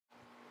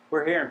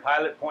We're here in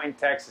Pilot Point,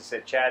 Texas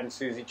at Chad and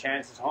Susie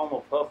Chance's home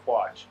of Hoof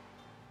Watch.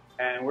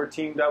 And we're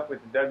teamed up with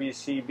the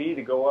WCB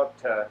to go up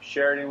to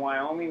Sheridan,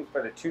 Wyoming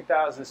for the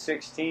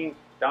 2016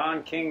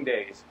 Don King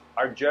Days.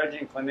 Our judge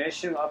and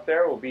clinician up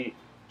there will be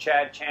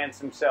Chad Chance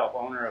himself,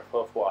 owner of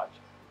Hoof Watch.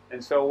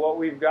 And so what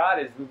we've got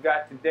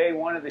today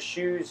one of the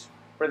shoes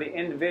for the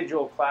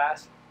individual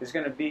class is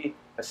going to be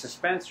a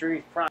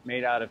suspensory front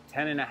made out of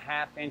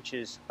 10.5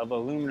 inches of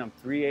aluminum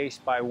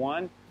 3/8 by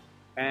 1.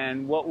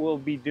 And what we'll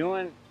be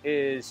doing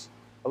is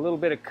a little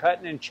bit of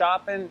cutting and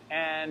chopping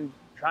and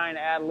trying to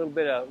add a little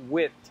bit of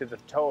width to the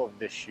toe of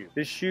this shoe.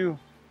 This shoe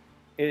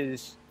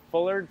is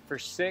fullered for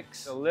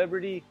 6, a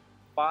Liberty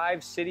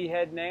 5 city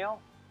head nail,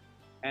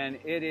 and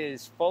it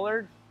is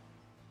fullered.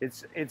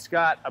 It's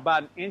got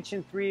about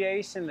 1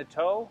 3/8 in the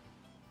toe,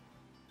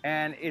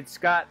 and it's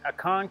got a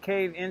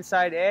concave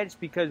inside edge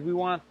because we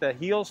want the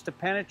heels to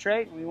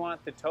penetrate and we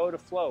want the toe to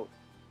float.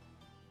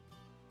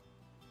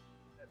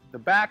 The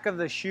back of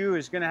the shoe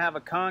is going to have a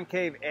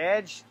concave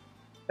edge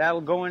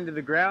that'll go into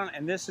the ground,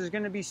 and this is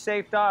going to be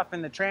safed off,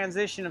 and the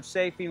transition of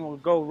safing will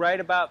go right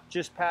about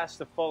just past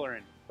the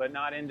fullering, but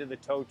not into the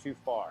toe too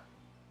far.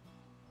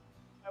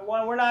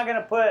 We're not going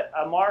to put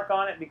a mark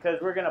on it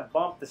because we're going to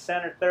bump the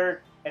center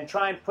third and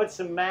try and put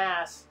some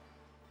mass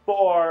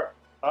for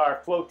our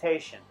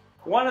flotation.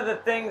 One of the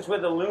things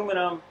with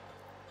aluminum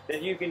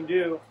that you can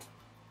do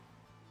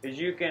is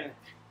you can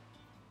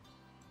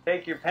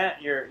take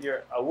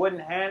a wooden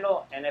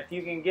handle, and if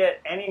you can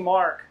get any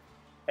mark,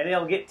 and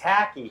it'll get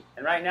tacky.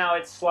 And right now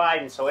it's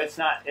sliding, so it's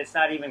not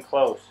even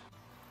close.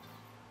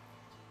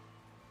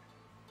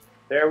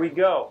 There we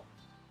go.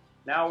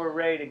 Now we're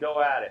ready to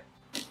go at it.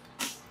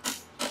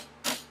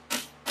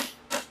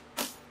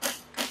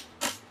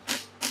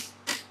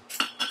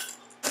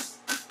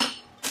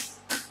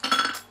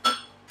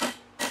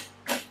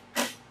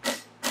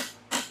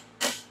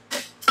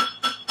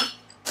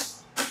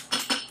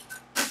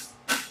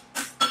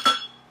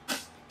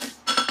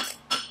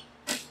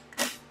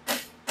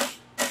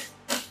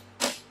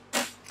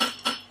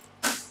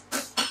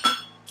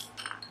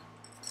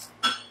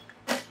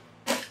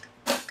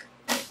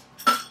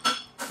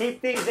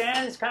 Keep these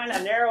ends kind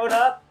of narrowed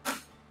up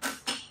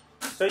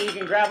so you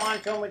can grab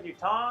onto them with your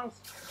tongs.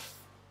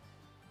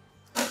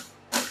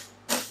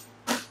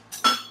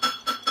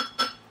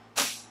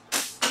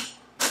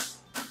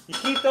 You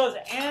keep those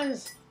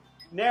ends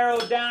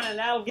narrowed down, and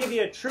that'll give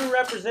you a true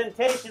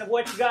representation of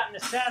what you got in the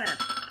center.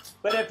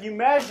 But if you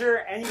measure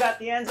and you got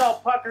the ends all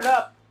puckered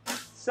up,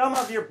 some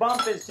of your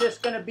bump is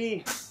just going to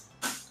be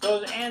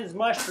those ends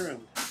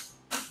mushroomed.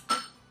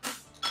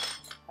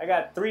 I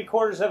got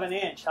 3/4 of an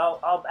inch.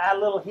 I'll add a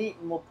little heat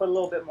and we'll put a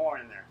little bit more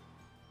in there.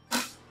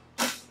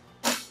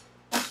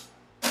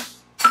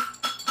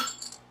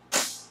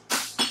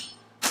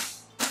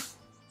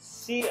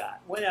 See,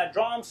 when I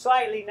draw them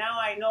slightly, now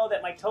I know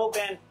that my toe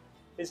bend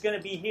is going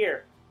to be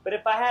here. But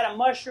if I had a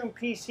mushroom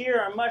piece here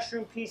or a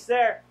mushroom piece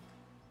there,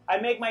 I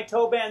make my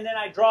toe bend, then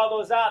I draw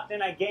those out,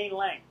 then I gain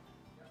length.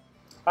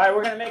 All right,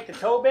 we're going to make the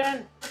toe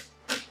bend.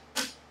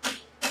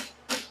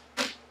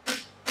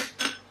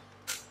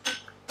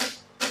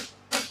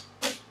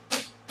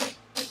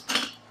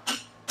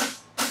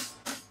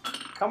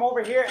 Come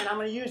over here, and I'm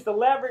going to use the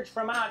leverage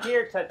from out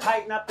here to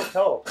tighten up the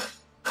toe.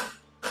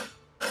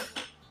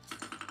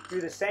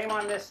 Do the same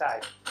on this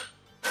side.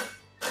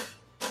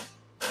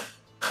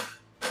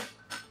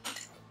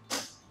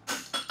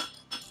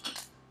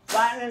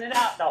 Flattening it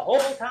out the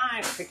whole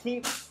time to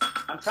keep,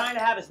 I'm trying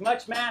to have as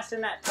much mass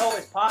in that toe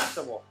as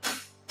possible.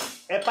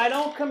 If I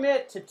don't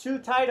commit to too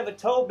tight of a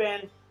toe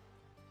bend,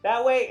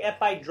 that way if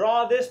I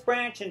draw this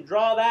branch and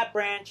draw that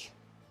branch,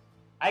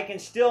 I can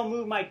still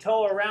move my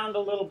toe around a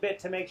little bit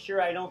to make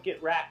sure I don't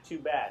get racked too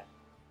bad.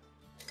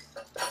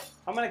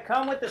 I'm going to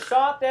come with the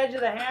soft edge of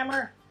the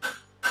hammer,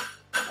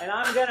 and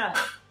I'm going to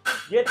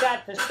get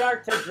that to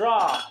start to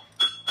draw.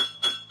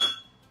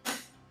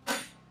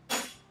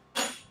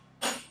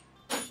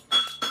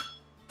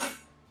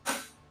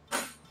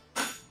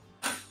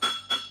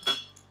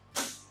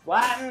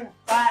 Flatten,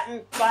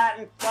 flatten,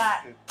 flatten,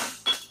 flatten.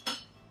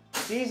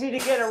 It's easy to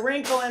get a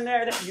wrinkle in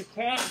there that you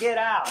can't get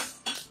out.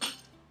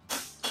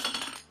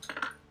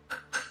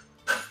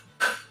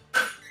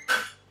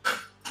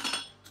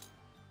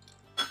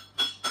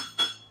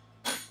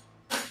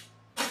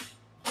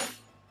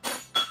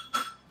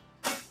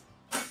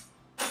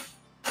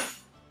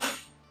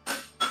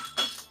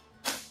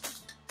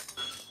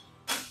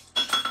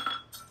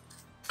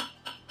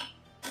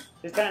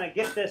 Just kind of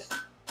get this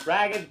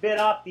ragged bit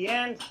off the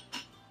end.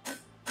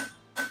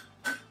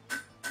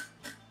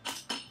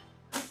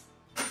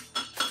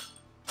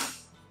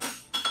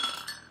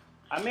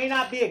 I may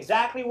not be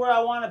exactly where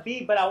I want to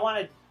be, but I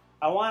want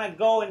to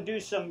go and do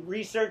some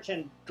research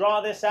and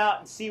draw this out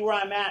and see where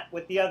I'm at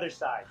with the other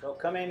side. So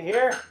come in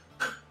here,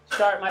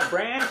 start my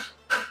branch,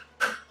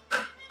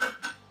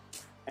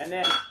 and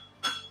then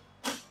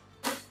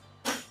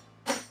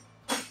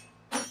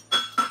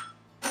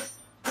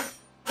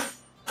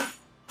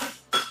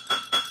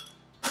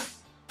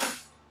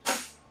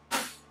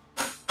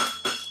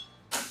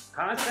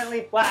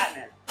constantly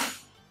flattening.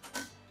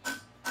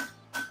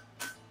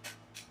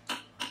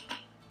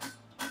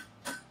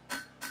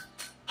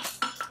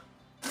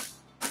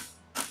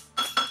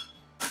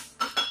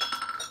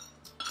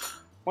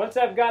 Once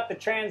I've got the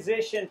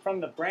transition from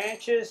the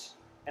branches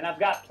and I've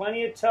got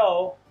plenty of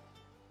toe,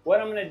 what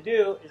I'm going to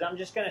do is I'm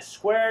just going to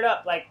square it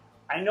up. Like,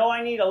 I know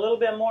I need a little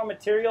bit more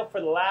material for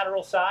the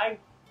lateral side.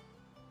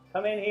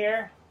 Come in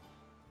here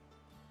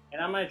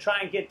and I'm going to try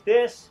and get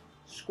this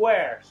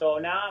square. So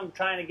now I'm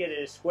trying to get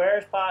it as square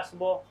as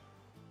possible.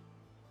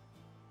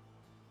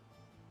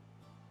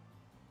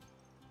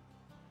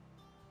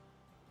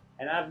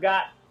 And I've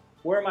got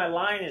where my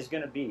line is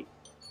going to be.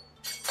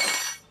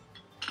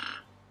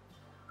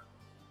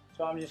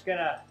 So I'm just going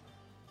to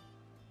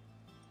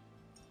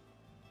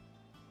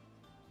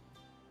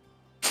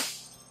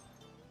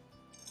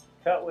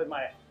cut with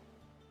my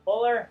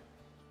fuller.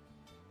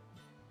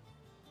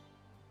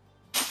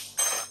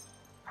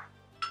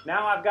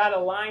 Now I've got a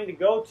line to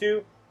go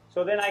to,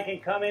 so then I can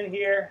come in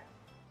here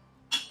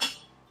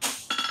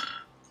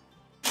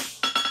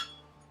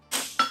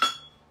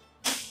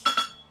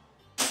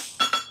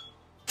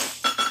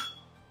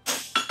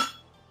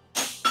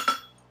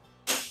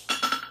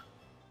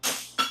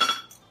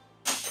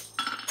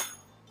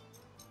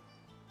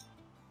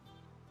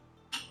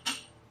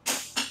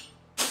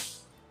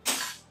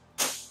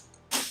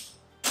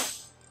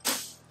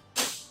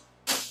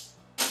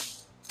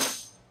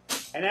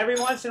and every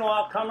once in a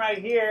while come right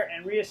here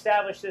and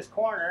reestablish this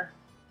corner.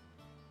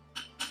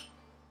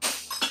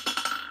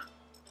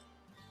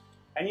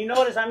 And you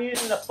notice I'm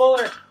using the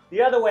fuller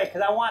the other way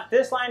because I want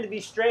this line to be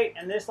straight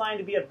and this line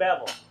to be a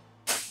bevel.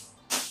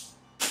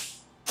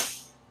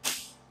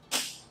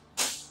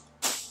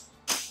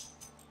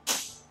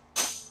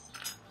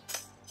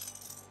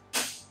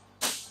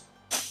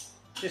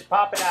 Just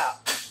pop it out.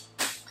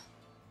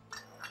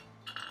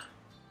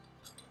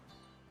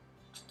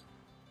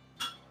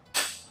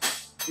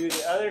 Do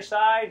the other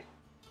side.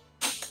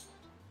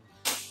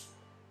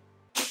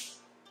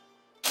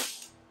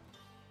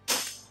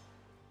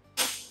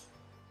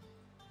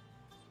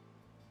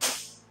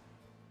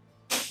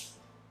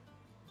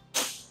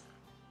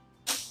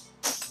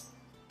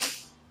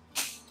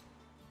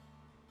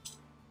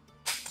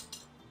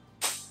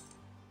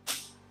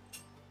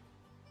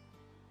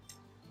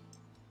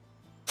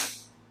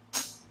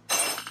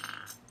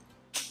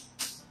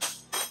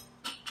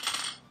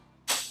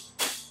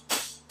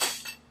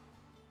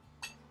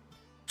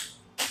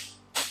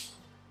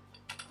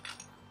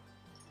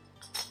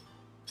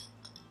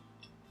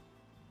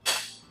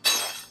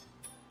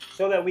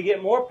 So that we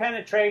get more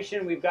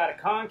penetration. We've got a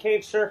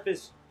concave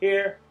surface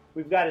here,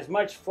 we've got as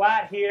much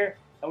flat here,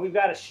 and we've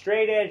got a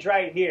straight edge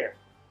right here.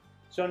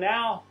 So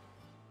now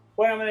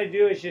what I'm going to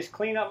do is just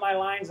clean up my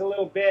lines a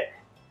little bit,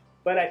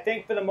 but I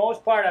think for the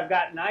most part I've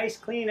got nice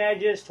clean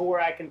edges to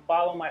where I can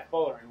follow my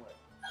fullering with.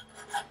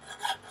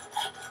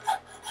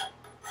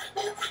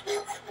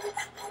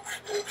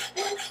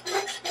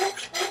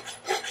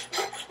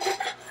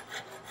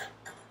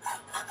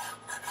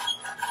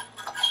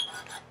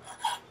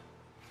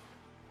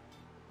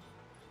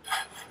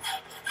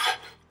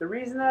 The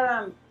reason that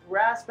I'm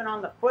rasping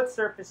on the foot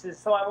surface is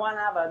so I want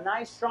to have a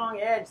nice strong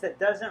edge that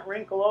doesn't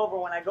wrinkle over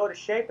when I go to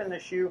shaping the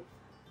shoe.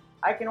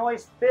 I can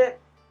always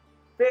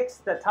fix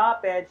the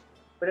top edge,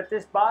 but if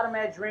this bottom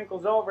edge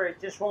wrinkles over,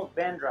 it just won't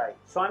bend right.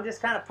 So I'm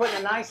just kind of putting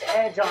a nice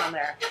edge on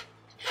there.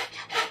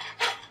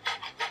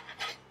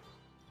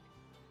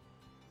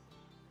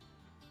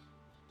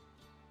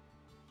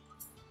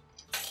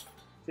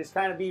 Just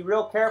kind of be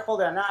real careful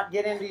to not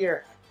get into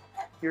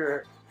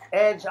your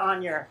edge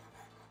on your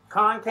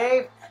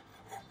concave.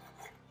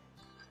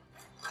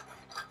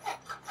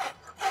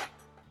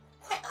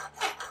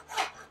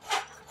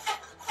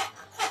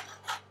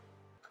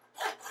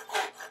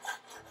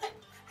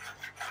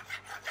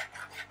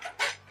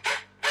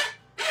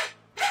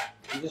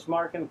 I'm just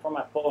marking for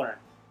my fullering.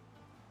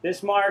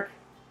 This mark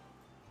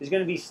is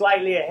going to be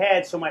slightly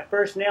ahead, so my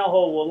first nail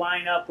hole will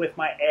line up with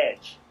my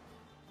edge.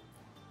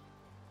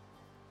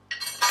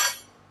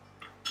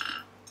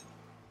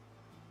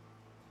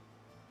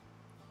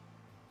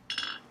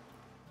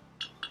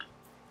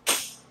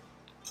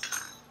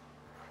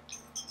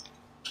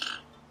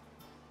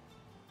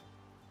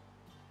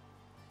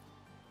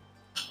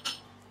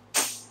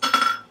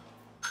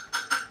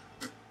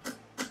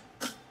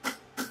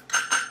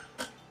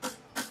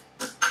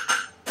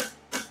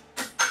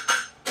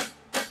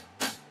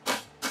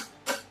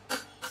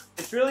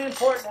 It's really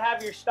important to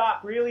have your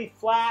stock really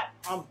flat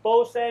on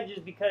both edges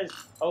because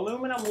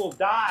aluminum will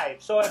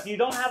dive. So if you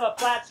don't have a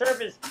flat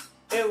surface,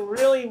 it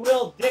really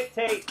will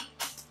dictate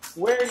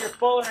where your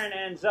fullering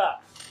ends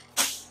up.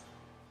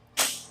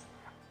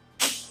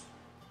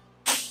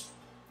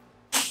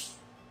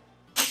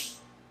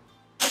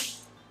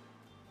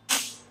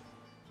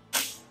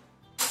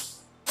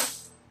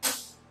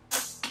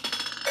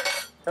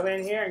 Come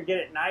in here and get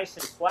it nice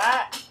and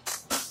flat.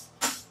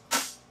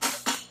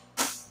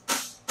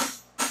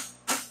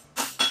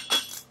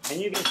 And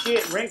you can see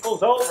it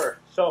wrinkles over.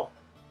 So,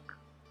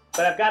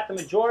 but I've got the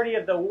majority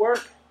of the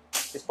work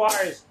as far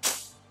as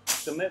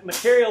the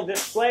material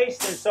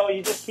displaced, and so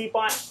you just keep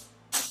on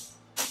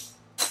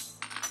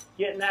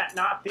getting that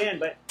knocked in.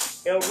 But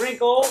it'll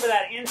wrinkle over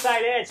that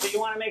inside edge, so you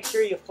want to make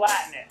sure you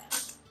flatten it.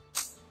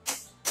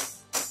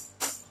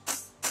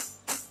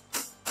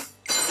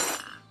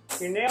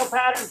 Your nail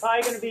pattern is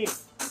probably going to be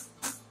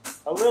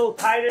a little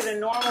tighter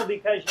than normal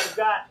because you've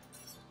got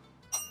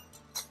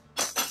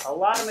a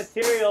lot of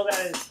material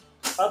that is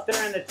up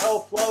there in the toe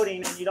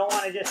floating, and you don't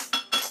want to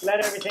just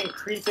let everything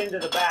creep into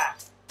the back.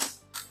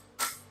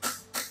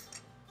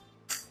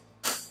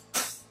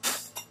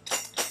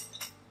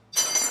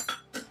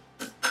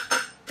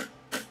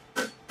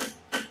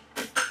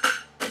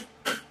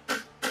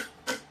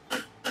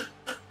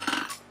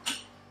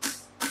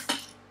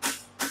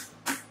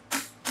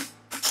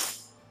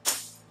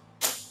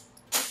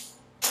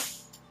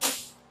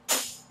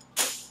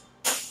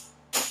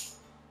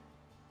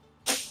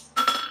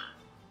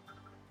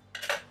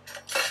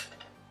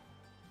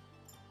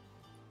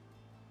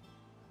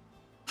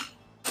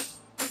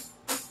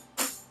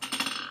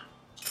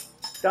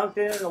 Dunked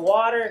it in the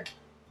water,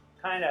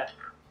 kind of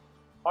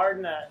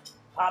harden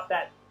pop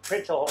that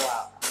pritchel hole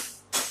out.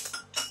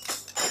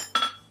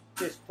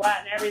 Just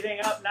flatten everything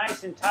up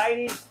nice and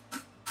tidy.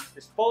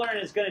 The spullering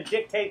is going to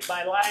dictate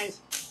my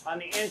lines on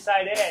the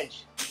inside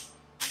edge.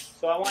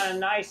 So I want a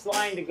nice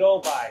line to go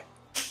by.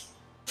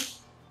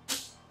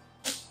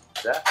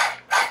 That?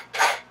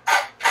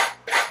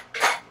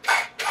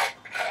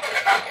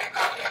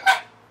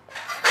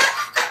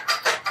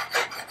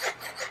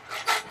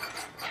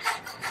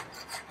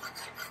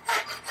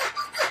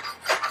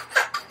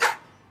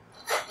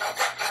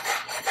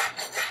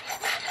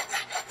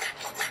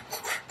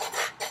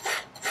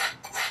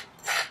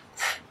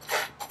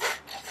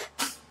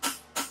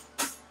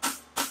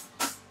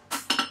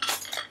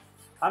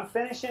 I'm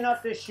finishing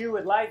up this shoe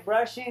with light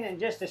brushing and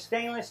just a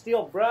stainless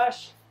steel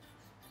brush,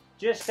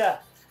 just to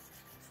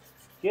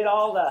get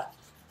all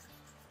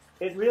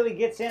it really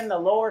gets in the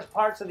lower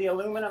parts of the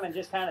aluminum and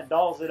just kind of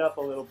dulls it up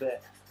a little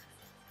bit.